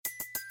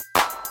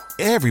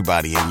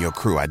Everybody in your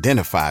crew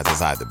identifies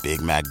as either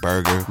Big Mac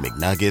Burger,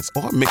 McNuggets,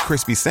 or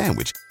McCrispy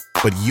Sandwich.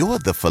 But you're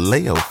the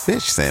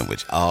Filet-O-Fish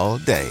Sandwich all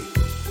day.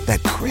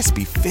 That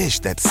crispy fish,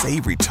 that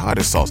savory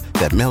tartar sauce,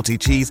 that melty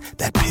cheese,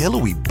 that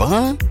pillowy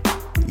bun.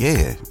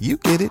 Yeah, you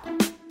get it.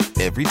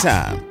 Every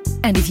time.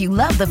 And if you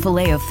love the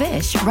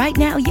Filet-O-Fish, right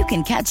now you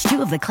can catch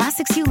two of the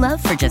classics you love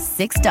for just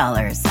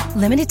 $6.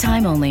 Limited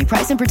time only.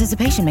 Price and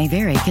participation may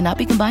vary. Cannot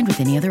be combined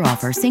with any other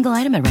offer. Single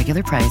item at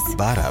regular price.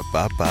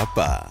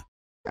 Ba-da-ba-ba-ba.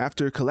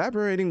 After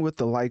collaborating with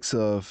the likes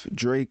of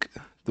Drake,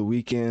 The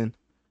Weeknd,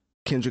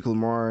 Kendrick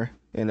Lamar,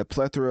 and a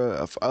plethora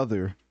of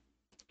other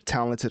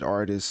talented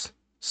artists,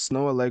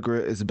 Snoh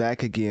Aalegra is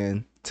back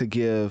again to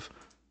give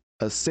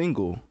a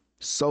single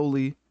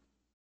solely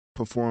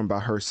performed by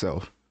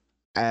herself,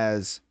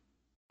 as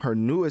her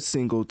newest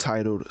single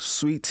titled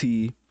Sweet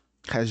Tea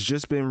has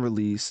just been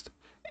released,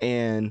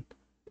 and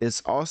it's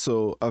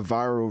also a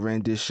viral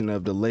rendition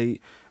of the late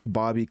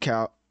Bobby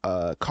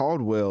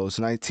Caldwell's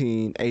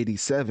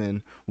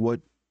 1987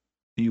 What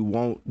You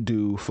Won't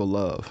Do for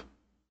Love.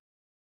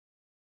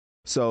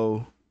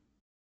 So,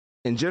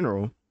 in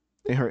general,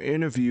 in her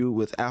interview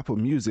with Apple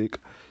Music,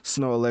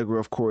 Snoh Aalegra,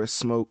 of course,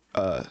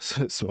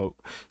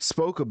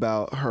 spoke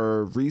about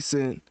her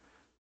recent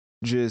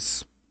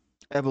just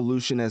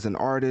evolution as an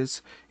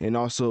artist, and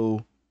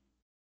also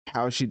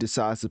how she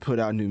decides to put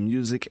out new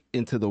music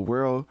into the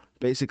world,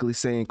 basically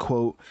saying,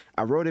 quote,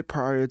 "I wrote it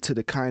prior to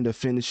the kind of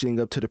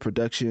finishing up to the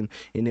production,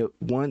 and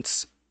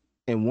once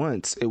it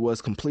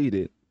was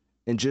completed,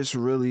 and just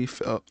really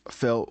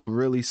felt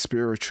really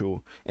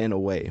spiritual in a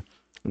way."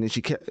 And then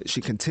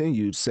she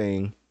continued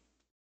saying,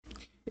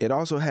 "It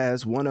also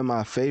has one of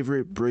my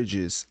favorite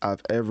bridges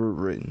I've ever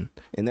written,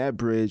 and that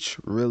bridge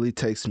really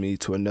takes me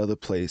to another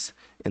place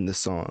in the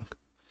song."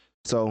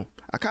 So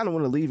I kind of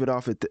want to leave it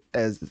off at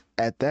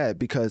that,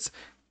 because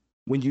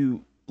when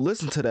you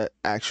listen to that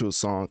actual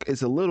song,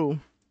 it's a little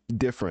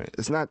different.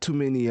 It's not too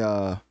many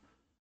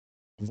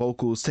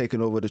vocals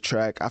taking over the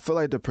track. I feel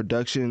like the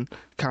production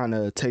kind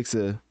of takes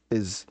a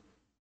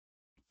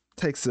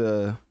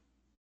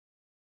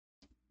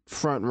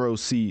front row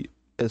seat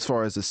as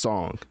far as the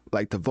song.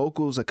 Like, the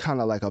vocals are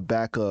kind of like a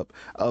backup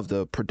of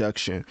the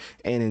production,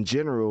 and in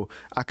general,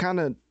 I kind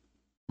of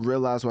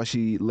realized why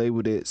she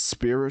labeled it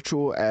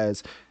spiritual,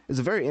 as it's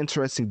a very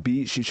interesting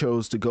beat she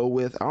chose to go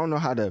with. I don't know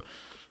how to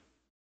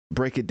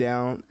break it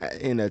down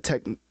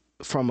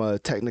from a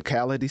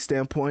technicality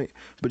standpoint,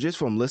 but just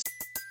from listening.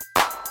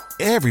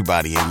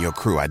 Everybody in your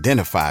crew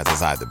identifies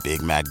as either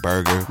Big Mac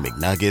Burger,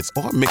 McNuggets,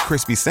 or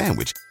McCrispy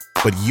Sandwich.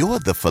 But you're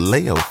the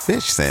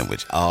Filet-O-Fish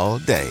Sandwich all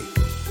day.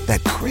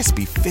 That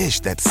crispy fish,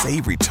 that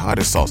savory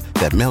tartar sauce,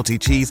 that melty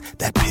cheese,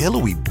 that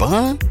pillowy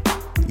bun.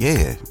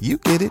 Yeah, you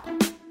get it.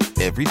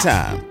 Every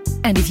time.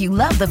 And if you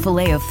love the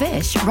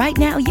Filet-O-Fish, right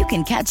now you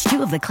can catch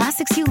two of the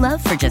classics you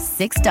love for just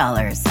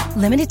 $6.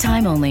 Limited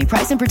time only.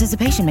 Price and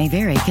participation may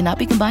vary. Cannot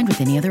be combined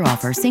with any other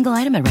offer. Single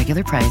item at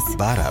regular price.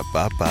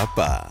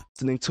 Ba-da-ba-ba-ba.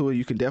 Listening to it,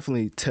 you can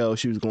definitely tell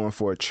she was going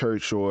for a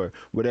church or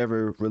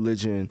whatever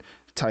religion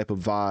type of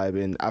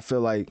vibe, and I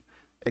feel like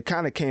it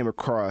kind of came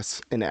across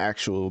in the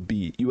actual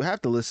beat. You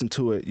have to listen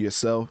to it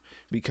yourself,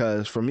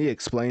 because for me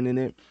explaining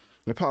it,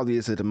 it probably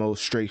isn't the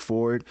most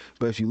straightforward,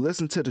 but if you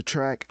listen to the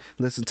track,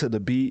 listen to the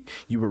beat,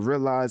 you will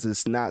realize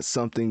it's not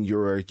something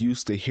you're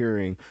used to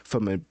hearing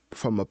from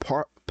a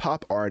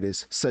pop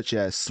artist such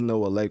as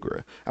Snoh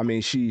Aalegra. I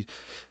mean,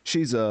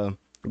 she's a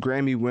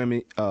Grammy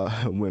women.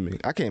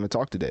 I can't even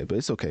talk today, but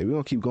it's okay. We're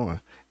gonna keep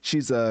going.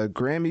 She's a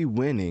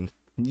Grammy-winning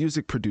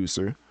music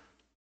producer.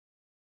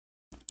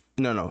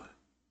 No.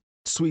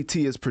 Sweet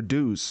Tea is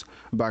produced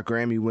by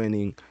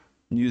Grammy-winning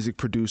music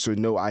producer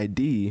No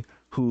ID,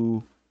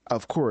 who,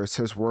 of course,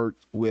 has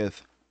worked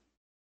with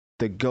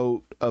the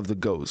GOAT of the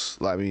GOATs.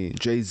 I mean,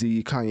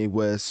 Jay-Z, Kanye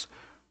West,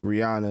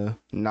 Rihanna,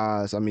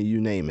 Nas, I mean, you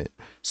name it.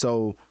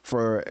 So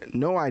for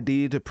No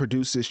ID to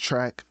produce this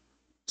track,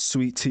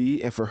 Sweet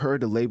Tea, and for her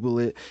to label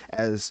it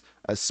as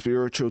a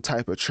spiritual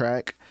type of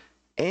track,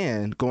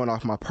 and going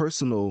off my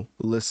personal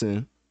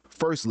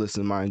first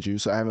listen, mind you,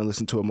 so I haven't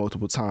listened to it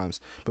multiple times,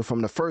 but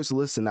from the first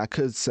listen, I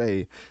could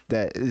say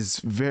that it's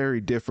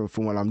very different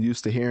from what I'm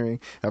used to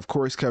hearing. Of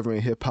course,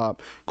 covering hip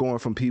hop, going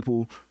from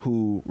people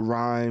who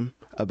rhyme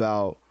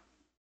about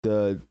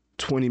the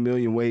 20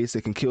 million ways they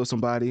can kill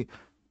somebody,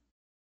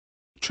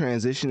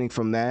 transitioning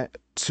from that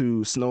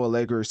to Snoh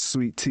Aalegra's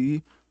Sweet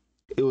Tea,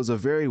 it was a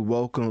very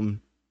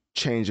welcome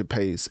change of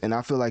pace, and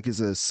I feel like it's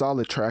a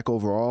solid track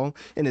overall,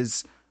 and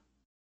it's,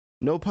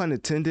 no pun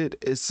intended,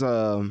 it's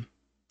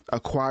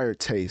acquired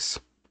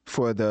taste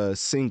for the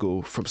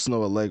single from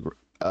Snoh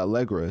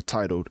Aalegra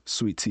titled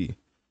Sweet Tea.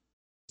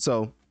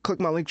 So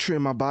click my link tree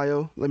in my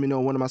bio. Let me know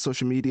on one of my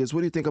social medias. What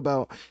do you think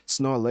about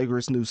Snoh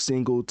Aalegra's new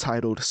single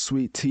titled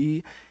Sweet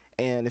Tea?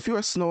 And if you're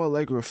a Snoh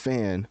Aalegra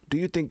fan, do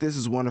you think this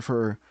is one of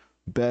her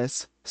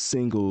best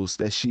singles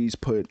that she's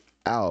put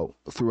out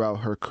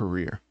throughout her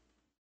career?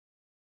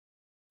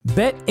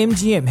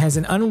 BetMGM has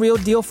an unreal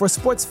deal for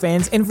sports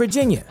fans in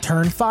Virginia.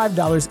 Turn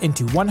 $5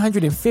 into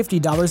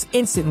 $150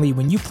 instantly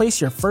when you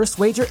place your first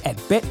wager at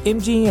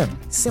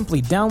BetMGM.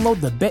 Simply download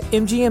the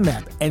BetMGM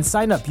app and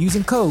sign up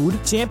using code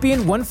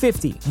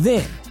Champion150.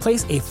 Then,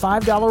 place a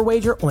 $5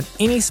 wager on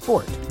any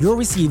sport. You'll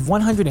receive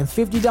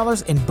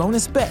 $150 in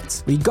bonus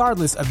bets,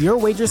 regardless of your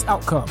wager's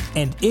outcome.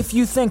 And if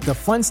you think the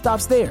fun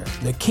stops there,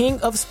 the King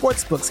of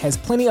Sportsbooks has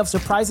plenty of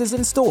surprises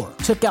in store.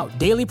 Check out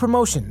daily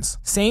promotions,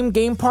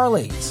 same-game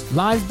parlays,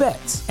 live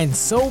bets, and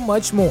so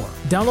much more.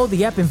 Download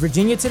the app in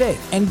Virginia today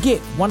and get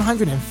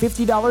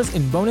 $150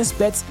 in bonus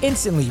bets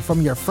instantly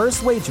from your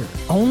first wager.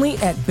 Only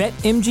at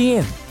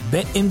BetMGM.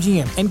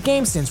 BetMGM and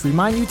GameSense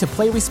remind you to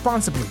play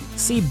responsibly.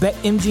 See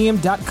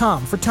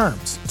BetMGM.com for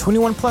terms.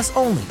 21 plus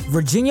only.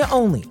 Virginia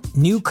only.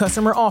 New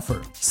customer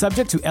offer.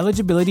 Subject to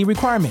eligibility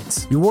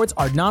requirements. Rewards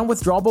are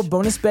non-withdrawable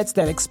bonus bets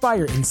that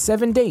expire in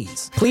 7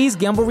 days. Please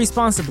gamble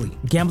responsibly.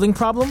 Gambling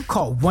problem?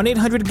 Call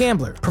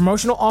 1-800-GAMBLER.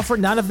 Promotional offer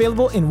not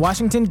available in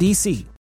Washington, D.C.